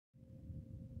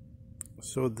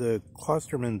So the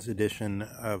Klosterman's edition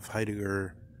of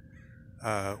Heidegger,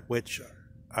 which,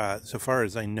 so far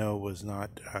as I know, was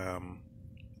not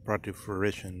brought to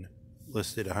fruition,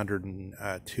 listed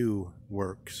 102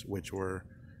 works, which were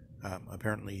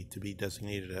apparently to be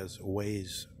designated as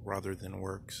ways rather than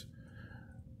works.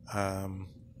 The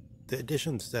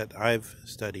editions that I've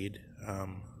studied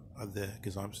of the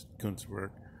Gesamtkunstwerk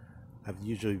have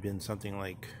usually been something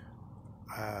like,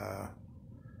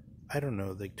 I don't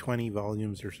know, like 20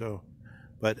 volumes or so.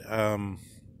 But in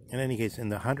any case, in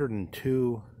the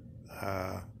 102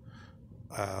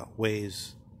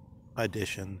 ways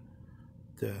edition,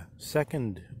 the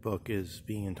second book is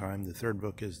Being in Time, the third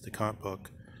book is the Kant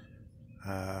book,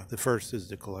 the first is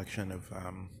the collection of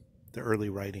the early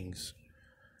writings.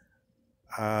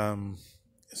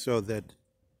 So that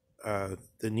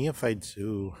the neophytes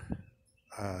who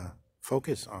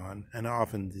focus on, and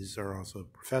often these are also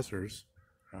professors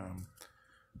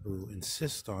who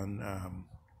insist on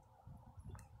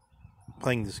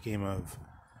playing this game of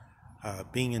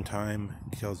being in time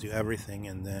tells you everything,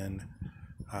 and then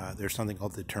there's something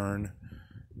called the turn,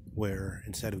 where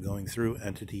instead of going through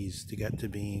entities to get to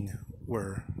being,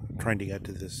 we're trying to get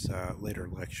to this later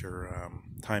lecture,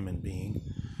 time and being.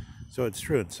 So it's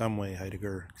true in some way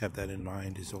Heidegger kept that in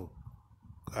mind his whole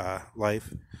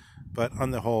life, but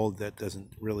on the whole that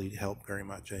doesn't really help very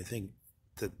much. I think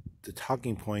that the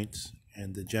talking points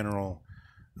and the general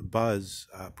buzz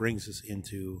brings us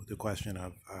into the question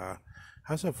of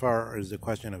how so far is the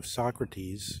question of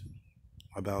Socrates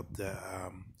about the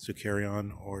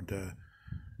psucharion, or the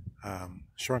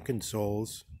shrunken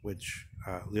souls, which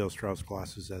Leo Strauss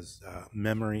glosses as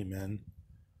memory men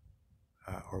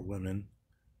or women,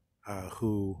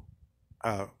 who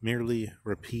merely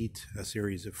repeat a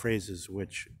series of phrases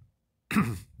which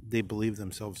they believe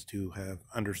themselves to have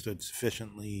understood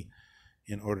sufficiently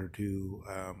in order to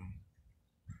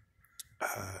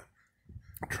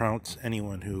trounce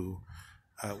anyone who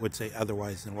would say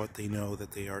otherwise than what they know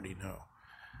that they already know.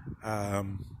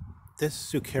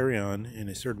 This psucharion, in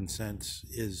a certain sense,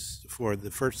 is for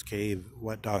the first cave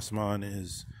what Das Man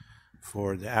is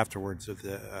for the afterwards of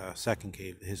the second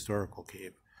cave, the historical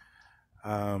cave.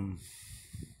 The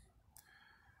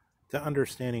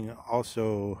understanding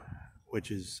also, which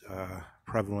is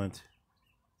prevalent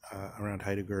around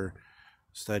Heidegger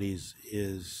studies,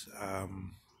 is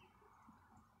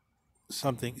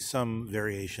some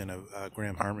variation of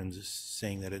Graham Harman's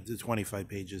saying that the 25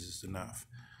 pages is enough,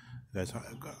 because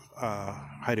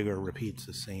Heidegger repeats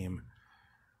the same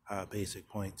basic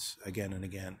points again and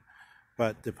again.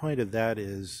 But the point of that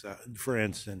is, for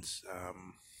instance,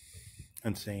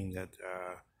 and saying that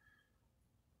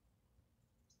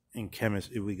in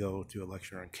chemistry, if we go to a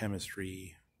lecture on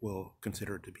chemistry, we'll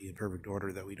consider it to be in perfect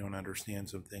order that we don't understand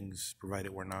some things,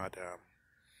 provided we're not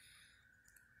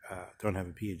don't have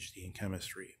a PhD in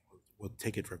chemistry. We'll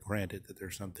take it for granted that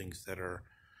there's some things that are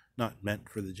not meant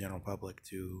for the general public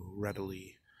to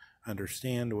readily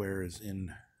understand, whereas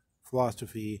in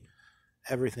philosophy,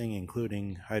 everything,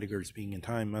 including Heidegger's Being in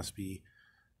Time, must be,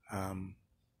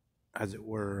 as it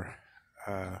were,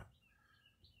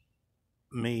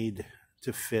 made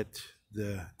to fit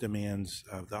the demands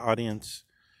of the audience,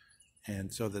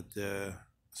 and so that the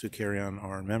psucharion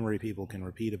or memory people can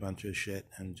repeat a bunch of shit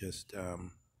and just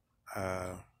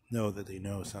know that they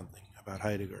know something about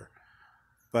Heidegger.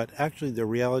 But actually the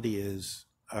reality is,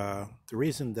 the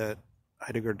reason that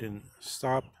Heidegger didn't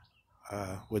stop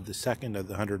with the second of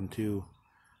the 102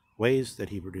 ways that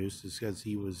he produced is because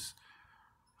he was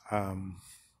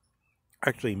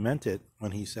actually meant it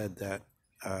when he said that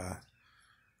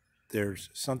there's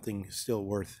something still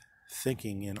worth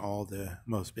thinking in all the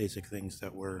most basic things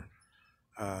that we're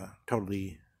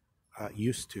totally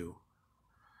used to.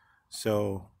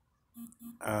 So,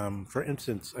 for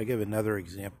instance, I give another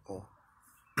example,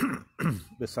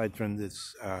 besides from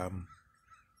this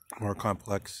more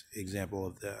complex example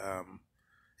of the,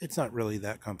 it's not really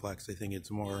that complex. I think it's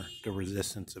more the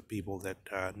resistance of people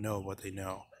that know what they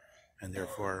know and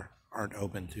therefore aren't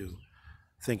open to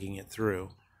thinking it through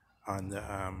on the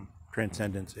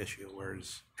transcendence issue,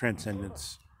 whereas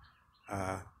transcendence,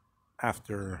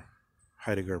 after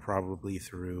Heidegger, probably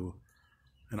through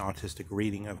an autistic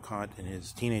reading of Kant in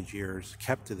his teenage years,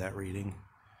 kept to that reading,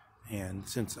 and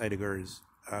since Heidegger is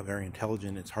very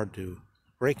intelligent, it's hard to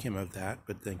break him of that,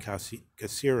 but then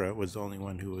Cassirer was the only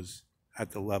one who was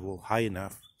at the level high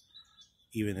enough,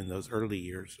 even in those early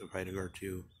years of Heidegger,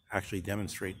 to actually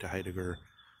demonstrate to Heidegger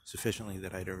sufficiently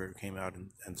that Heidegger came out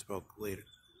and spoke later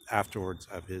afterwards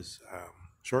of his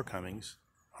shortcomings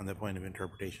on the point of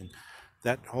interpretation.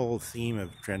 That whole theme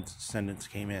of transcendence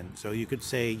came in. So you could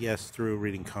say, yes, through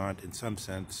reading Kant, in some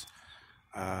sense,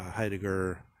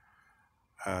 Heidegger,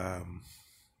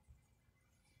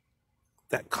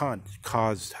 that Kant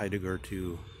caused Heidegger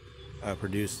to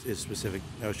produce his specific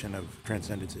notion of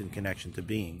transcendence in connection to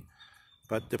being.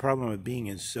 But the problem with being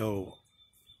is so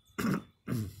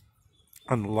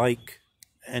unlike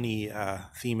any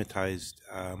thematized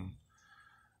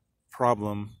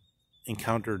problem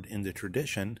encountered in the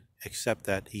tradition, except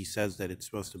that he says that it's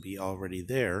supposed to be already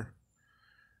there,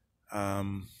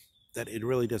 that it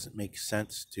really doesn't make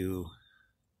sense to,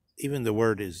 even the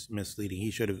word is misleading.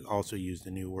 He should have also used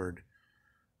a new word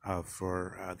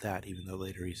for that, even though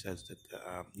later he says that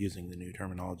using the new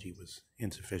terminology was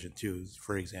insufficient too.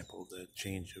 For example, the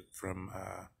change from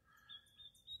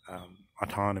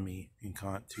autonomy in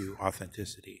Kant to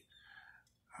authenticity.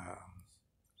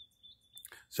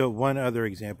 So one other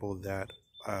example of that,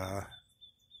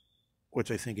 which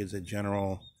I think is a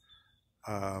general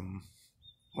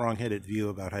wrong-headed view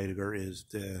about Heidegger, is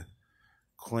the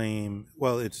claim,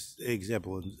 well, it's an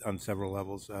example on several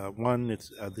levels. One, it's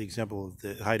the example of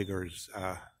the Heidegger's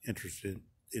interest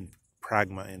in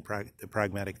pragma, in the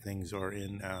pragmatic things, or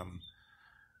in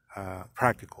the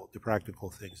practical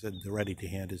things. And the ready to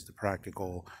hand is the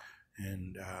practical,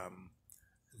 and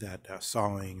that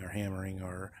sawing or hammering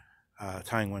or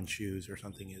tying one's shoes or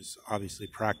something is obviously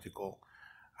practical.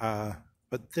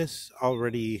 But this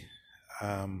already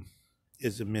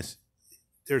is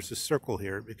there's a circle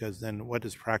here, because then what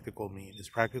does practical mean? Is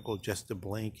practical just a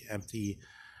blank, empty,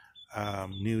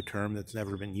 new term that's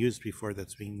never been used before,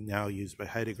 that's being now used by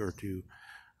Heidegger to,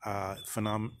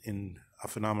 in a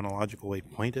phenomenological way,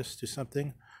 point us to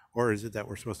something? Or is it that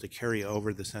we're supposed to carry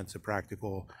over the sense of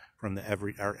practical from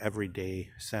our everyday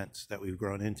sense that we've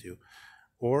grown into?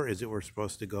 Or is it we're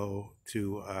supposed to go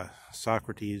to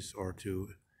Socrates or to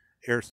Aristotle